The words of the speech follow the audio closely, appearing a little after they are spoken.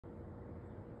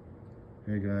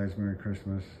Hey guys, Merry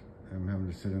Christmas. I'm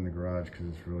having to sit in the garage because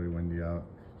it's really windy out.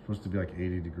 It's supposed to be like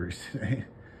 80 degrees today.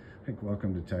 Like,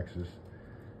 welcome to Texas.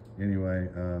 Anyway,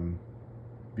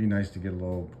 be nice to get a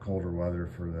little colder weather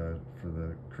for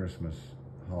the Christmas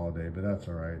holiday, but that's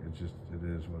all right. It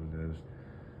is what it is.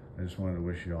 I just wanted to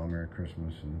wish you all Merry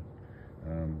Christmas,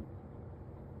 and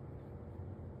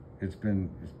it's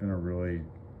been a really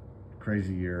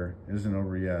crazy year. It isn't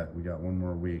over yet. We got one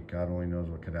more week. God only knows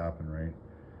what could happen, right?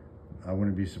 I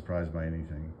wouldn't be surprised by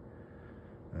anything.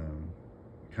 Um,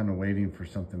 kind of waiting for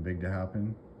something big to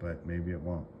happen, but maybe it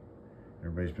won't.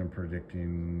 Everybody's been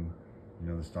predicting,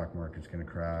 the stock market's going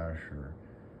to crash, or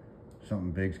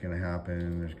something big's going to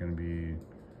happen. There's going to be,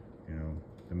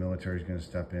 the military's going to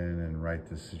step in and right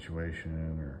this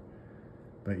situation,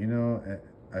 but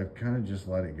I've kind of just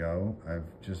let it go. I've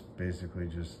just basically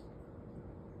just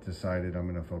decided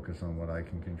I'm going to focus on what I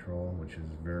can control, which is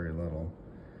very little,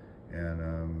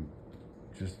 and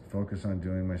just focus on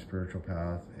doing my spiritual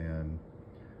path and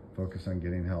focus on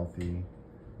getting healthy.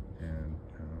 And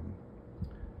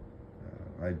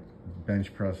I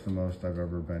bench press the most I've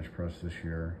ever bench pressed this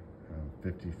year.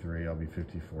 53, I'll be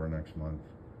 54 next month,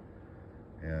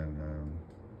 and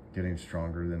getting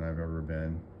stronger than I've ever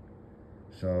been.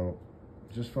 So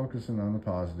just focusing on the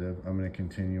positive. I'm going to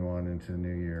continue on into the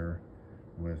new year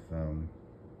with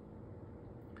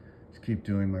just keep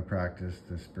doing my practice,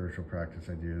 the spiritual practice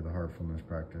I do, the heartfulness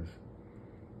practice,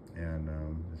 and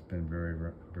it's been very,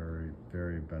 very,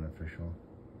 very beneficial.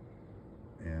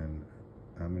 And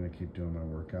I'm going to keep doing my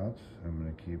workouts. I'm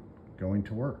going to keep going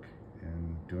to work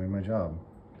and doing my job,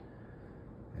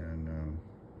 and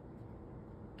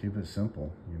keep it simple.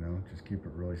 Just keep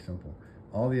it really simple.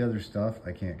 All the other stuff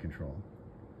I can't control,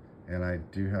 and I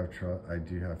do have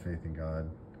faith in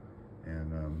God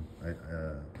and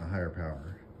a higher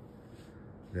power,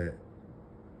 that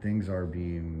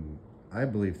I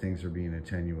believe things are being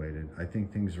attenuated. I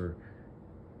think things are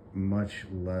much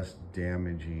less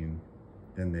damaging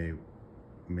than they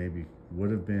maybe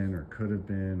would have been or could have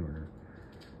been, or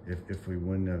if we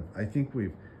wouldn't have. I think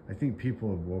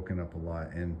people have woken up a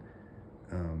lot, and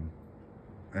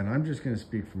I'm just going to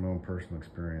speak from my own personal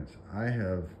experience. I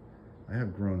have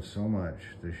grown so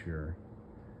much this year,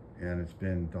 and it's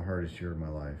been the hardest year of my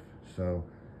life. So,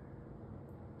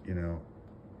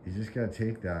 you just got to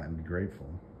take that and be grateful.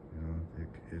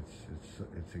 It's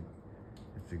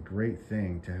a great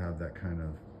thing to have that kind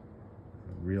of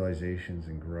realizations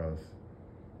and growth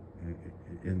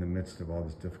in the midst of all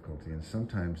this difficulty. And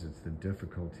sometimes it's the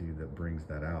difficulty that brings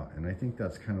that out. And I think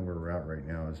that's kind of where we're at right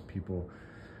now, is people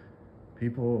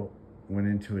went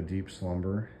into a deep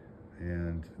slumber,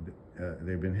 and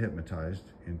they've been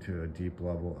hypnotized into a deep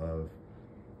level of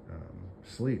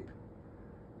sleep.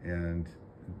 And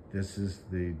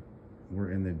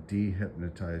we're in the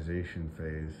dehypnotization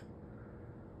phase,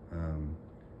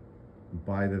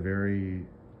 by the very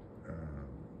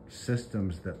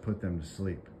systems that put them to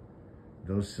sleep.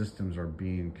 Those systems are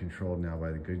being controlled now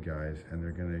by the good guys, and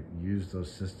they're going to use those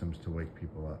systems to wake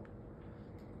people up.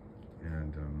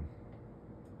 And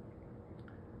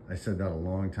I said that a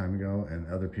long time ago, and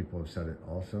other people have said it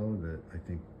also, that I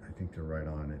think they're right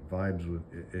on. It vibes with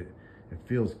it. It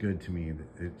feels good to me,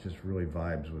 that it just really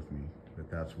vibes with me, that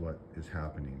that's what is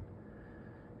happening.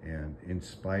 And in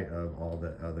spite of all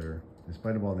the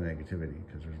negativity,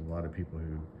 because there's a lot of people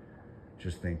who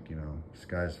just think,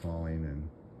 sky's falling and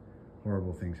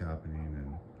horrible things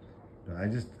happening, but I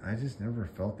just never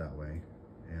felt that way.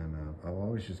 And I've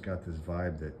always just got this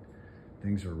vibe that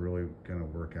things are really going to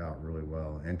work out really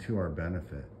well and to our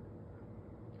benefit.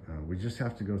 We just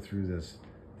have to go through this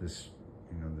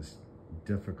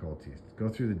difficulties, go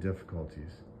through the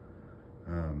difficulties.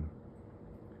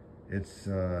 It's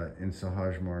in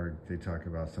Sahaj Marg, they talk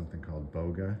about something called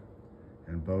boga,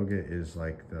 and boga is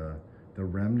like the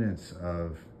remnants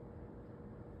of,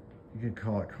 you could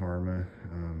call it karma.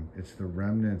 It's the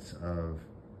remnants of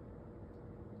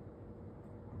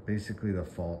basically the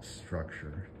false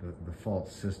structure, the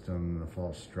false system, the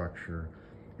false structure.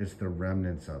 It's the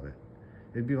remnants of it.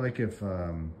 It'd be like if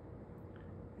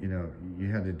you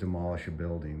had to demolish a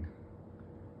building,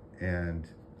 and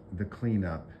the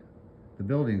cleanup, the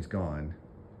building's gone,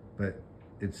 but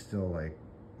it still like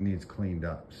needs cleaned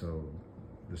up. So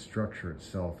the structure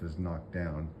itself is knocked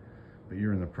down, but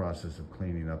you're in the process of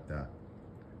cleaning up that.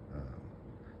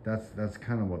 That's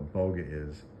kind of what boga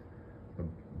is,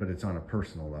 but it's on a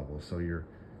personal level. So your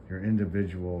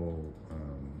individual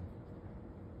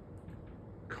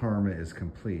karma is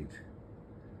complete,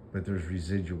 but there's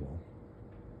residual,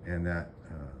 and that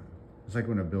it's like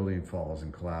when a building falls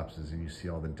and collapses, and you see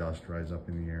all the dust rise up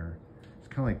in the air. It's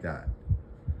kind of like that.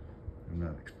 I'm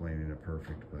not explaining it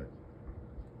perfect, but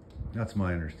that's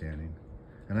my understanding.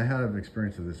 And I had an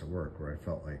experience of this at work where I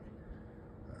felt like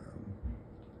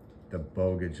the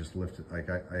bogue had just lifted. Like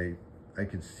I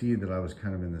could see that I was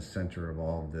kind of in the center of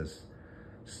all of this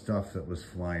stuff that was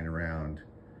flying around,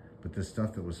 but the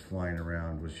stuff that was flying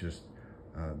around was just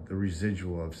the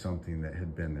residual of something that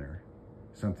had been there,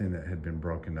 something that had been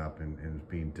broken up and was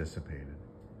being dissipated,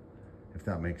 if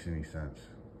that makes any sense.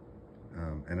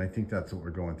 And I think that's what we're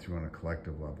going through on a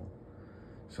collective level.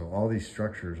 So all these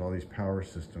structures, all these power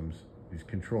systems, these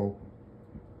control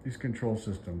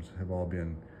systems have all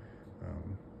been,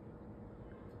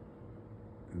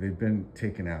 they've been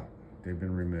taken out, they've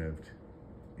been removed,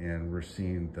 and we're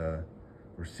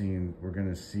going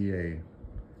to see a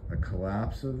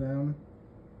collapse of them.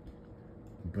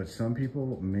 But some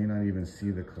people may not even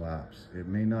see the collapse. It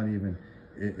may not even,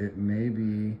 it may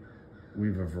be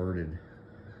we've averted,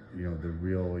 you know, the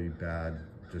really bad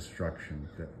destruction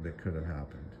that could have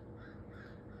happened.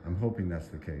 I'm hoping that's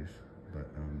the case, but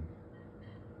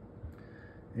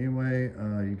anyway,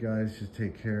 you guys just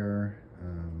take care.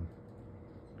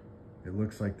 It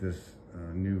looks like this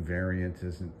new variant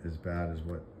isn't as bad as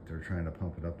what they're trying to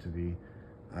pump it up to be.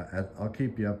 I'll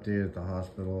keep you updated at the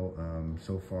hospital.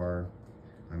 So far,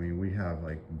 I mean, we have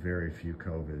like very few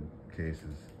COVID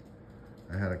cases.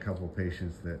 I had a couple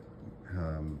patients that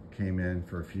came in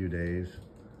for a few days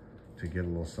to get a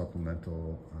little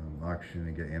supplemental oxygen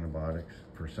and get antibiotics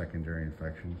for secondary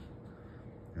infections,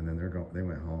 and then they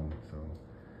went home. So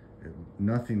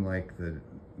nothing like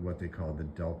what they call the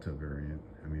Delta variant.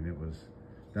 I mean,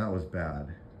 that was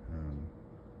bad.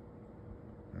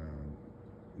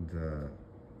 The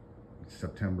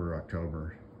September,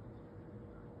 October,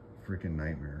 freaking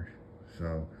nightmare.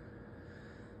 So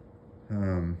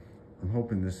I'm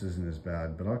hoping this isn't as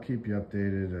bad, but I'll keep you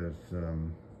updated as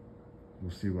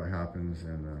we'll see what happens,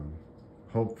 and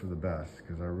hope for the best,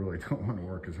 because I really don't want to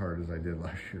work as hard as I did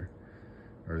last year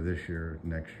or this year,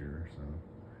 next year. So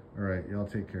all right, y'all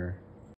take care.